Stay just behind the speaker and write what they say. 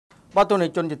បាទទូនៃ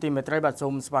ជនជាទីមេត្រីបាទសូ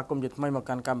មស្វាគមន៍ជាថ្មីមក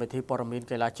កាន់កម្មវិធីព័ត៌មាន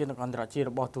កីឡាជាតិនិងអន្តរជាតិ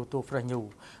របស់ទូ Fresh News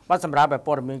បាទសម្រាប់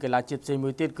ព័ត៌មានកីឡាជាតិផ្សេងមួ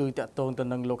យទៀតគឺតាក់ទងទៅ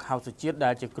នឹងលោកហៅសុជាតិដែ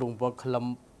លជាក្រុមវឹកក្លឹម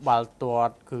បាល់ទា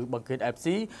ត់គឺបឹងកេត FC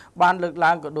បានលើក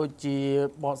ឡើងក៏ដូចជា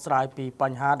បកស្រាយពីប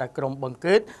ញ្ហាដែលក្រុមបឹង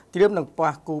កេតត្រៀមនឹង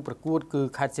ប៉ះគូប្រកួតគឺ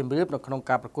ខេត្តសៀមរាបនៅក្នុង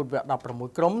ការប្រកួតវគ្គ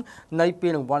16ក្រុមនៃពា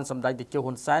នរង្វាន់សម្ដេចតេជោ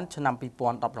ហ៊ុនសែនឆ្នាំ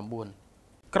2019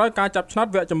ក្រោយការចាប់ឆ្នោត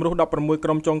វគ្គជម្រុះ16ក្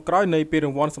រុមចុងក្រោយនៃពានរ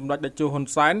ង្វាន់សម្ដេចតេជោហ៊ុន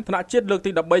សែនថ្នាក់ជាតិលើក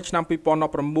ទី13ឆ្នាំ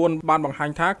2019បានបង្ហាញ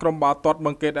ថាក្រុមបាល់ទាត់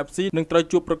បឹងកេត FC នឹងត្រូវ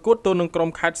ជួបប្រកួតទល់នឹងក្រុម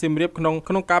ខេត្តសៀមរាបក្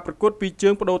នុងការប្រកួតពីរជើ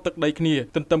ងបដូរទឹកដីគ្នា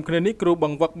ទន្ទឹមគ្នានេះគ្រូប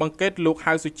ង្វឹកបឹងកេតលោក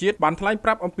ហៅសុជាតិបានថ្លែងប្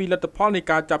រាប់អំពីលទ្ធផលនៃ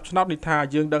ការចាប់ឆ្នោតនេះថា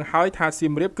យើងដឹងហើយថាសៀ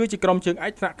មរាបគឺជាក្រុមជើងឯ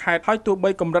កថ្នាក់ខេត្តហើយទោះបី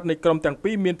កម្រិតនៃក្រុមទាំង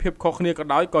ពីរមានភាពខុសគ្នាក៏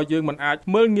ដោយក៏យើងមិនអាច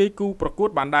មើលងាយគូប្រកួត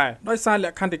បានដែរដោយសារល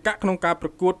ក្ខន្តិកៈក្នុងការប្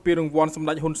រកួតពានរង្វាន់សម្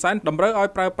ដេចហ៊ុនសែនតម្រូវឲ្យ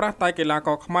ប្រើប្រាស់តែកីឡាក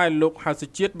រខ្មែរលោកហៅសុ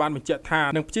ជាតិបានបញ្ជាក់ថា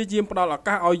នឹងព្យាយាមផ្ដល់ឱ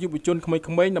កាសឲ្យយុវជនក្មេ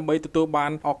ងៗដើម្បីទទួលបា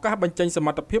នឱកាសបញ្ចេញសម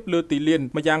ត្ថភាពលើទីលាន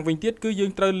ម្យ៉ាងវិញទៀតគឺយើ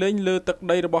ងត្រូវលេងលើទឹក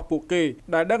ដីរបស់ពួកគេ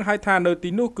ដែលដឹងហើយថានៅទី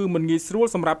នោះគឺមិនងាយស្រួល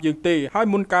សម្រាប់យើងទេហើយ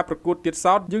មុនការប្រកួតទៀត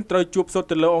សោតយើងត្រូវជួបសុទ្ធ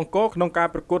ទៅលើអង្គរក្នុងការ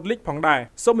ប្រកួតលីកផងដែរ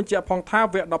សូមបញ្ជាក់ផងថាវ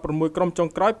គ្គ16ក្រុមចុង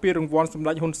ក្រោយពានរង្វាន់សម្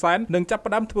ដេចហ៊ុនសែននឹងចាប់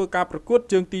ផ្ដើមធ្វើការប្រកួត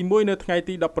ជើងទី1នៅថ្ងៃ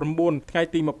ទី19ថ្ងៃ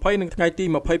ទី20និងថ្ងៃទី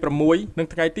26និង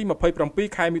ថ្ងៃទី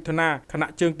27ខែមិថុនាខណៈ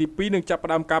ជើងទី2នឹងចាប់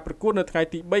ផ្ដើមការប្រកួតនៅថ្ងៃ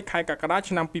ទី3ខែកក្កដា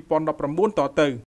ឆ្នាំ2019តទៅ